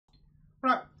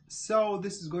So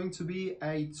this is going to be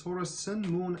a Taurus Sun,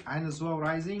 Moon, and as well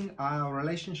Rising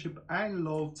relationship and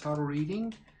love tarot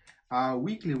reading,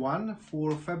 weekly one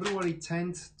for February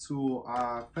 10th to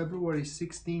February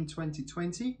 16,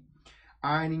 2020.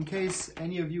 And in case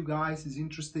any of you guys is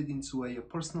interested into a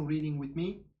personal reading with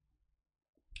me,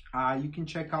 you can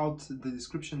check out the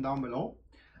description down below,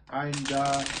 and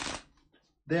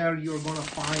there you're gonna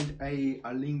find a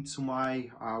link to my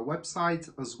website,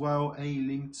 as well a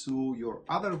link to your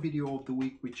other video of the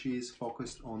week, which is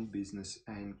focused on business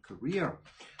and career.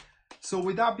 So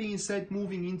with that being said,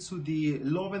 moving into the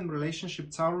love and relationship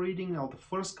tarot reading. Now the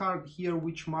first card here,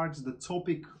 which marks the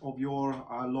topic of your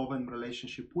love and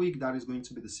relationship week, that is going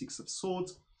to be the Six of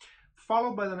Swords,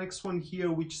 followed by the next one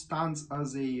here, which stands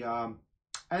as a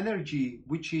energy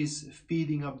which is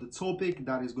feeding up the topic,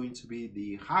 that is going to be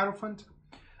the Hierophant.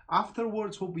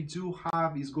 Afterwards, what we do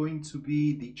have is going to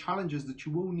be the challenges that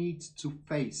you will need to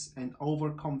face and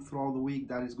overcome throughout the week.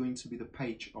 That is going to be the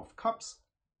Page of Cups.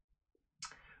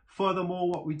 Furthermore,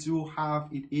 what we do have,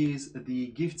 it is the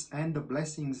gifts and the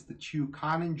blessings that you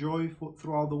can enjoy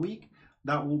throughout the week.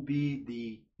 That will be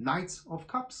the Knight of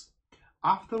Cups.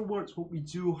 Afterwards, what we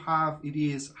do have, it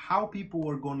is how people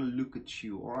are going to look at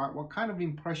you, all right? What kind of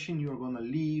impression you're going to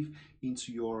leave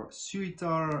into your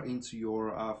suitor, into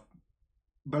your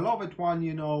beloved one,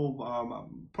 you know,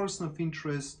 person of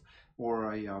interest,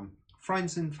 or a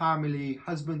friends and family,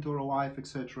 husband or a wife,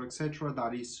 etc., etc.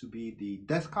 That is to be the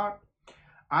Death card.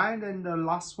 And then the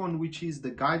last one, which is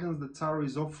the guidance that Tarot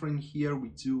is offering here, we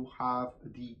do have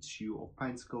the Two of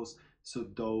Pentacles. So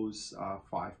those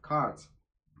 5 cards.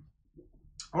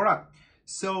 All right.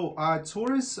 So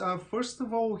Taurus, first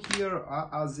of all, here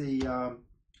as a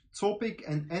topic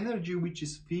and energy which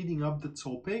is feeding up the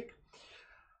topic.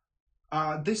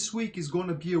 This week is going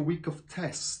to be a week of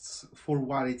tests for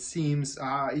what it seems.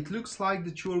 It looks like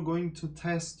that you're going to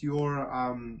test your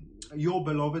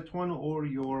beloved one or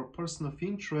your person of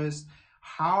interest,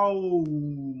 how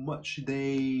much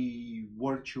they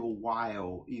worth your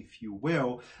while, if you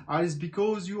will. It's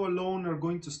because you alone are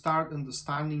going to start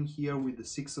understanding here with the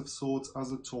Six of Swords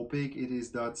as a topic. It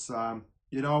is that,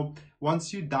 you know,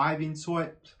 once you dive into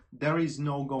it, there is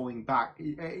no going back.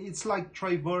 It's like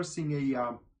traversing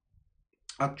a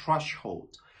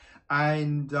threshold,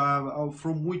 and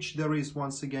from which there is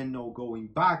once again no going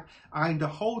back. And the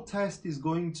whole test is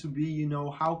going to be, you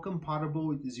know, how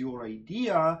compatible it is your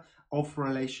idea of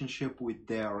relationship with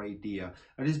their idea.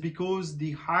 It is because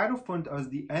the Hierophant as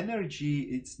the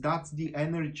energy, that's the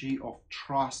energy of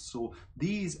trust. So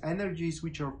these energies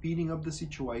which are feeding up the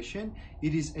situation,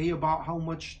 it is about how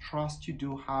much trust you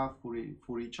do have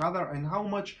for each other, and how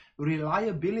much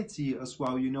reliability as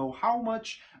well, you know, how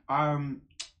much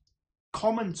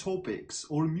common topics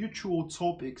or mutual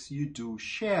topics you do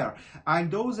share.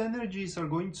 And those energies are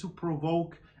going to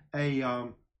provoke a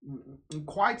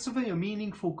quite a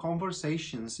meaningful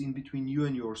conversations in between you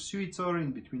and your suitor,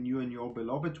 in between you and your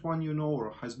beloved one, you know, or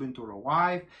a husband or a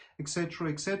wife, etc.,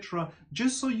 etc.,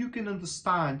 just so you can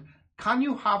understand, can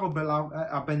you have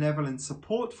a benevolent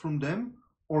support from them,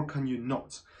 or can you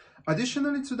not?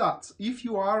 Additionally to that, if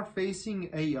you are facing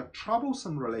a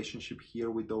troublesome relationship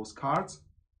here with those cards,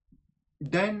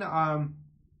 then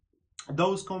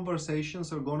those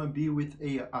conversations are going to be with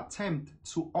a attempt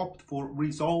to opt for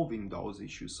resolving those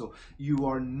issues. So you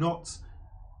are not,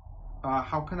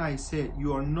 how can I say it?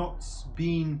 You are not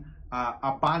being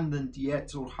abandoned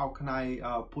yet, or how can I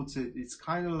put it? It's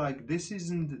kind of like this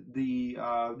isn't the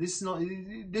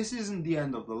this isn't the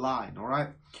end of the line, all right?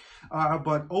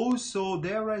 But also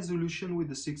their resolution with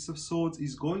the Six of Swords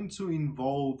is going to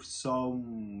involve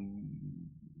some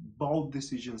bold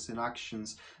decisions and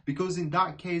actions, because in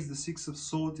that case the Six of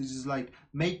Swords is like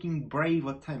making brave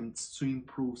attempts to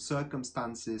improve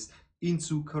circumstances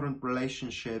into current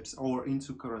relationships or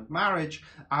into current marriage.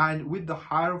 And with the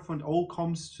Hierophant, all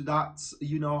comes to that,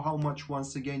 you know, how much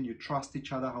once again you trust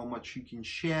each other, how much you can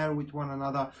share with one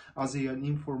another as an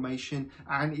information.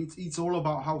 And it's all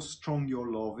about how strong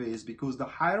your love is, because the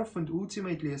Hierophant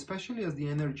ultimately, especially as the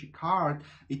energy card,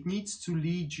 it needs to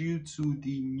lead you to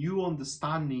the new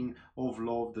understanding of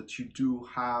love that you do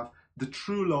have, the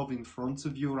true love in front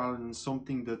of you, rather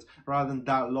than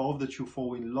that love that you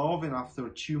fall in love and after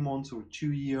 2 months or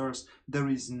 2 years there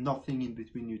is nothing in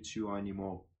between you two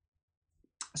anymore.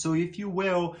 So if you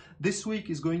will, this week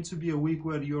is going to be a week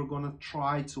where you're going to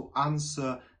try to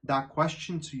answer that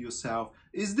question to yourself.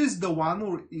 Is this the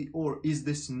one, or is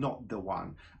this not the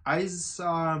one? Is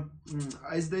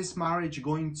this marriage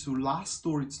going to last,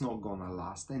 or it's not going to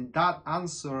last? And that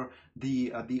answer,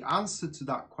 the answer to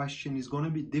that question is going to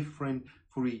be different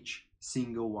for each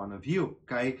single one of you.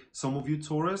 Okay, some of you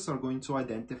Taurus are going to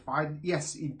identify,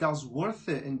 yes, it does worth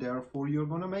it, and therefore you're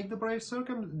going to make the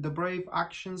brave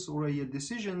actions or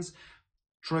decisions,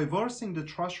 traversing the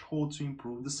threshold to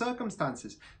improve the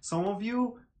circumstances. Some of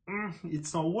you,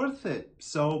 it's not worth it,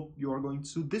 so you are going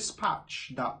to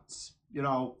dispatch that, you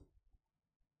know,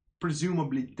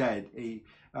 presumably dead a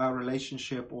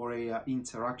relationship or a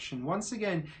interaction. Once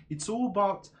again, it's all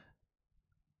about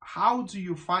how do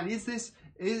you find, is this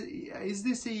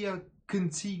a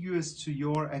contiguous to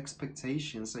your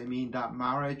expectations? I mean, that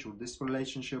marriage or this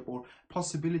relationship or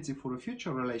possibility for a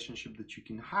future relationship that you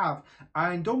can have.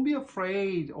 And don't be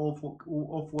afraid of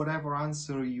whatever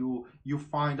answer you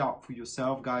find out for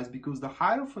yourself, guys, because the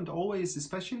Hierophant always,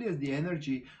 especially as the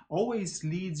energy, always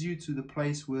leads you to the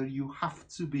place where you have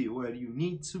to be, where you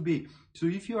need to be. So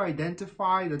if you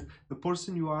identify that the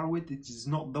person you are with, it is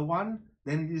not the one,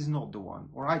 then it is not the one,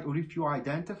 all right? Or if you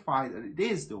identify that it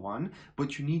is the one,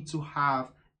 but you need to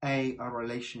have a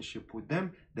relationship with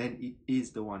them, then it is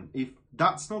the one. If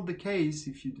that's not the case,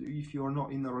 if you're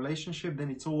not in a relationship, then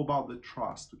it's all about the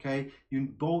trust, okay? You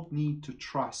both need to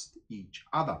trust each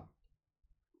other.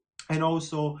 And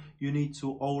also, you need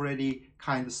to already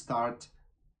kind of start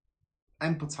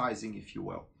empathizing, if you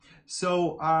will.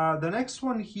 So the next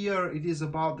one here, it is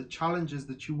about the challenges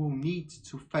that you will need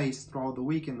to face throughout the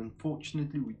week. And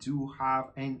unfortunately, we do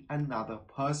have another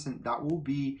person. That will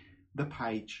be the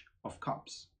Page of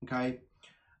Cups, okay?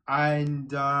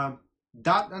 And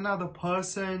that another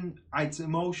person, it's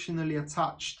emotionally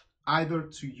attached either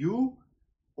to you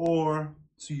or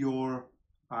to your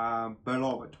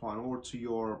beloved one, or to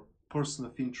your person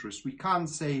of interest. We can't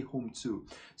say whom to.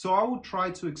 So I will try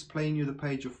to explain you the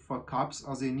Page of Cups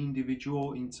as an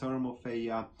individual in terms of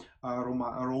a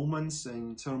romance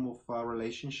and in terms of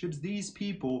relationships. These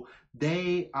people,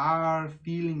 they are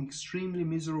feeling extremely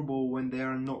miserable when they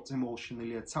are not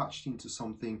emotionally attached into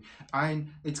something,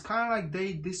 and it's kind of like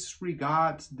they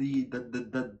disregard the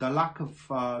lack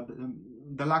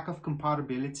of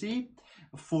compatibility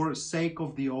for sake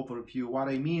of the overview. What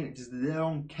I mean is they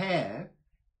don't care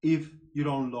if you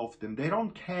don't love them. They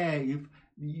don't care if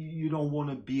you don't want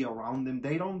to be around them.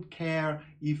 They don't care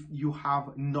if you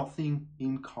have nothing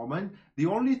in common. The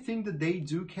only thing that they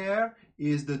do care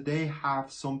is that they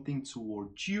have something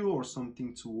towards you or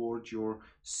something towards your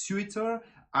suitor,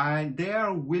 and they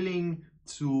are willing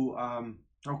to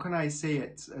how can I say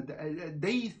it,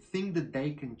 they think that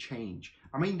they can change.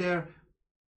 I mean,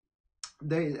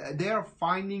 they are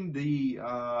finding the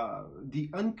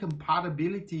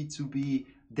incompatibility to be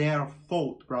their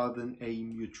fault rather than a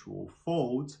mutual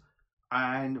fault.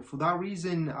 And for that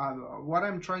reason, what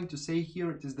I'm trying to say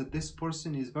here is that this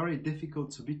person is very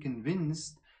difficult to be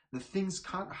convinced that things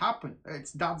can't happen.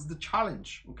 That's the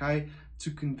challenge, okay?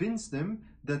 To convince them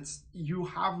that you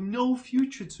have no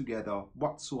future together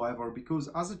whatsoever, because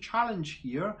as a challenge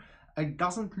here, it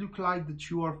doesn't look like that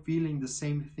you are feeling the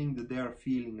same thing that they are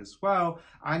feeling as well.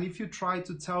 And if you try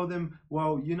to tell them,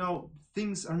 well, you know,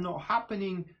 things are not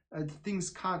happening, things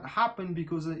can't happen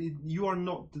because you are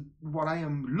not what I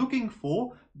am looking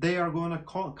for, they are going to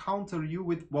counter you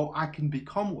with, well, I can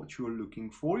become what you're looking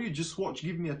for. You just watch,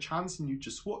 give me a chance, and you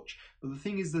just watch. But the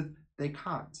thing is that they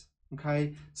can't,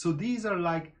 okay? So these are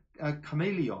like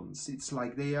chameleons. It's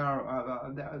like they are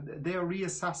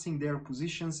reassessing their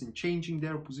positions and changing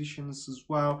their positions as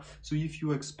well. So if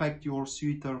you expect your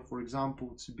suitor, for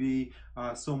example, to be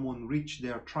someone rich, they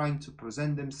are trying to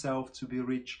present themselves to be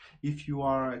rich. If you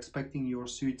are expecting your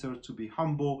suitor to be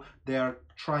humble, they are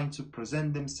trying to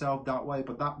present themselves that way,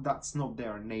 but that's not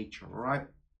their nature, right?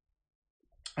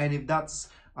 And if that's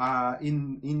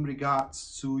in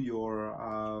regards to your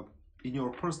in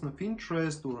your person of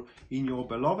interest or in your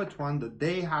beloved one, that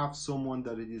they have someone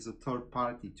that it is a third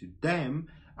party to them,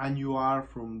 and you are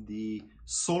from the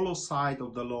solo side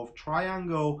of the love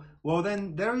triangle, well,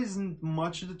 then there isn't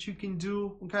much that you can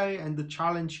do, okay? And the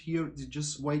challenge here is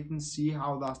just wait and see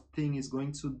how that thing is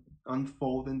going to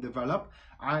unfold and develop.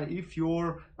 If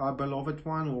your beloved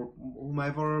one or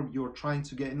whomever you're trying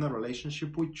to get in a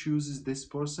relationship with chooses this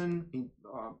person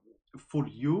for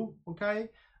you, okay,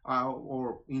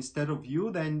 or instead of you,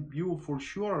 then you for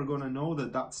sure are gonna know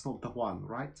that that's not the one,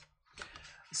 right?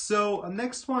 So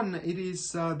next one, it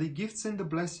is the gifts and the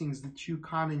blessings that you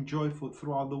can enjoy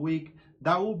throughout the week.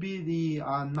 That will be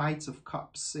the Knight of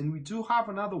Cups, and we do have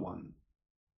another one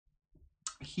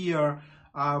here,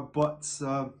 but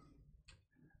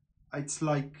it's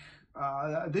like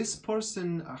this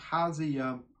person has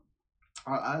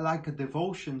like a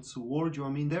devotion toward you. I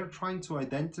mean, they're trying to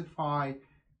identify,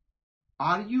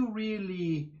 are you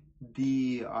really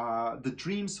the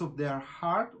dreams of their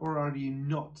heart, or are you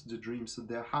not the dreams of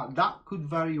their heart? That could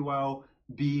very well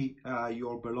be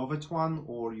your beloved one,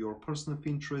 or your person of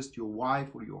interest, your wife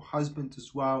or your husband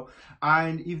as well.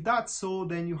 And if that's so,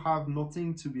 then you have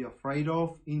nothing to be afraid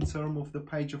of in terms of the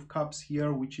Page of Cups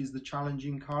here, which is the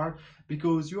challenging card,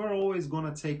 because you're always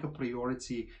going to take a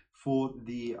priority for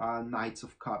the Knights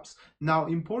of Cups. Now,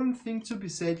 important thing to be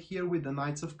said here with the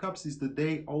Knights of Cups is that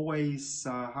they always,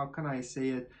 how can I say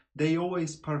it, they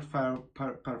always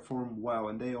perform well,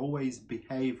 and they always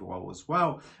behave well as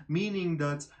well, meaning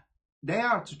that they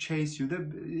are to chase you.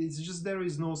 It's just, there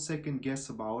is no second guess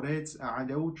about it, and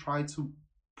they will try to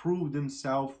prove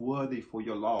themselves worthy for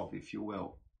your love, if you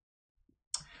will.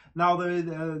 Now,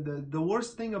 the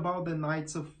worst thing about the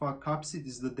Knights of Cups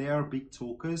is that they are big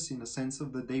talkers, in the sense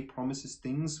of that they promises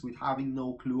things with having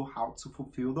no clue how to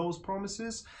fulfill those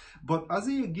promises. But as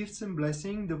a gifts and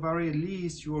blessing, the very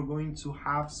least, you are going to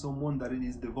have someone that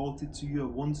is devoted to you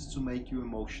and wants to make you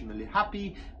emotionally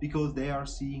happy, because they are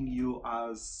seeing you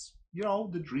as, you know,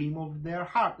 the dream of their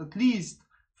heart, at least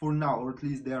for now, or at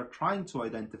least they are trying to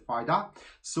identify that.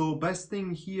 So best thing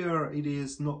here, it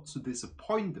is not to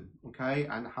disappoint them, okay?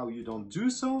 And how you don't do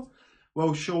so?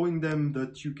 Well, showing them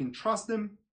that you can trust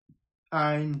them,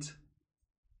 and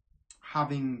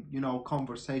having, you know,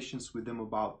 conversations with them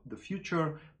about the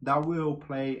future that will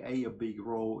play a big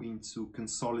role into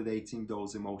consolidating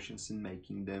those emotions and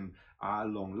making them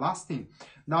long lasting.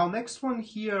 Now, next one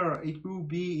here, it will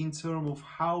be in terms of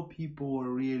how people are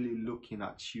really looking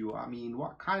at you. I mean,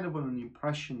 what kind of an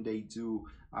impression they do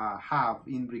have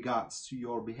in regards to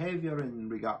your behavior and in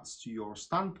regards to your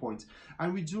standpoint.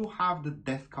 And we do have the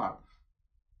Death card.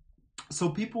 So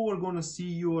people are going to see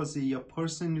you as a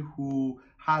person who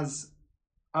has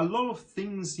a lot of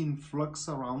things in flux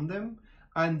around them,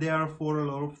 and therefore a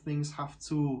lot of things have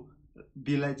to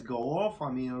be let go of.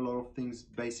 I mean, a lot of things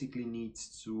basically need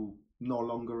to no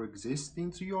longer exist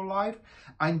into your life,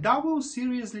 and that will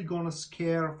seriously gonna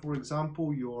scare, for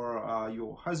example,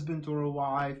 your husband or a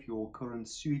wife, your current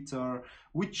suitor,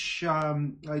 which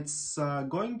it's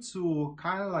going to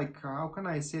kind of like, how can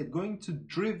I say it, going to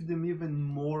drift them even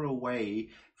more away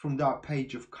from that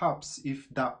Page of Cups, if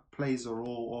that plays a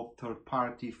role of third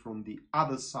party from the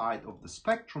other side of the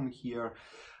spectrum here.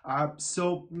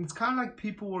 So it's kind of like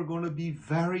people are going to be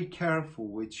very careful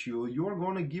with you. You're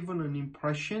going to give an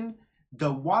impression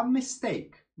that one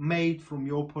mistake made from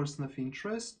your person of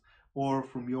interest, or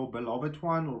from your beloved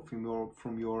one, or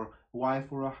from your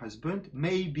wife or a husband,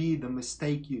 may be the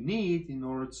mistake you need in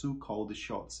order to call the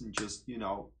shots and just, you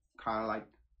know, kind of like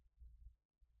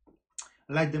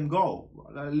let them go,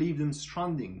 leave them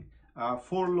stranding,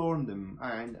 forlorn them,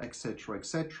 and etc,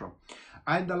 etc.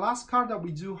 And the last card that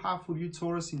we do have for you,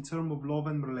 Taurus, in terms of love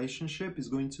and relationship is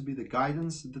going to be the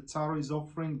guidance that Tarot is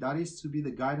offering. That is to be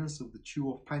the guidance of the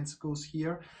Two of Pentacles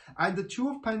here. And the Two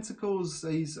of Pentacles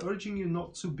is urging you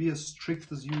not to be as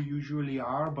strict as you usually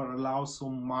are, but allow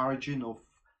some margin of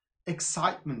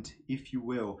excitement, if you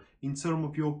will, in terms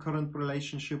of your current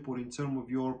relationship, or in terms of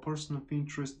your person of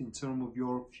interest, in terms of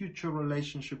your future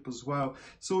relationship as well.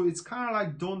 So it's kind of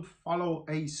like, don't follow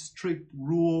a strict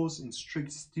rules and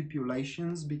strict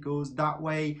stipulations, because that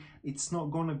way it's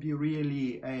not going to be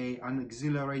really an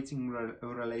exhilarating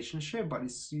relationship, but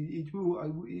it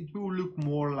will look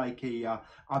more like a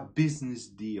business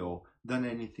deal than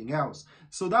anything else.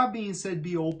 So that being said,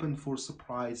 be open for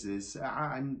surprises,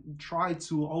 and try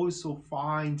to also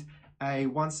find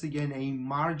once again a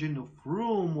margin of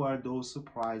room where those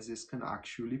surprises can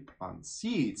actually plant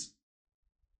seeds.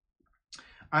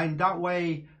 And that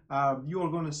way you are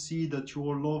going to see that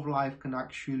your love life can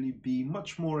actually be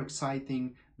much more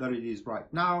exciting than it is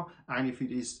right now. And if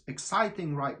it is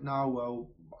exciting right now, well,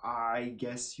 I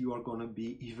guess you are going to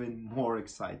be even more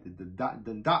excited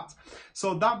than that.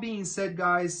 So that being said,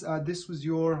 guys, this was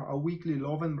your weekly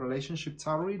love and relationship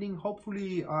tarot reading.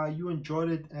 Hopefully you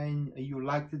enjoyed it and you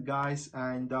liked it, guys.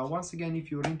 And once again, if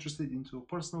you're interested into a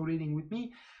personal reading with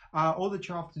me, all that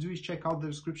you have to do is check out the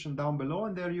description down below,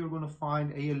 and there you're going to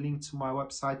find a link to my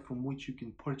website from which you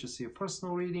can purchase a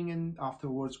personal reading, and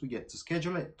afterwards we get to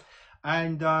schedule it.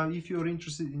 And if you're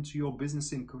interested into your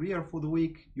business and career for the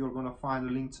week, you're going to find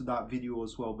a link to that video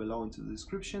as well below into the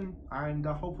description. And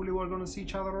hopefully we're going to see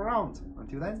each other around.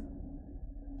 Until then,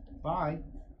 bye.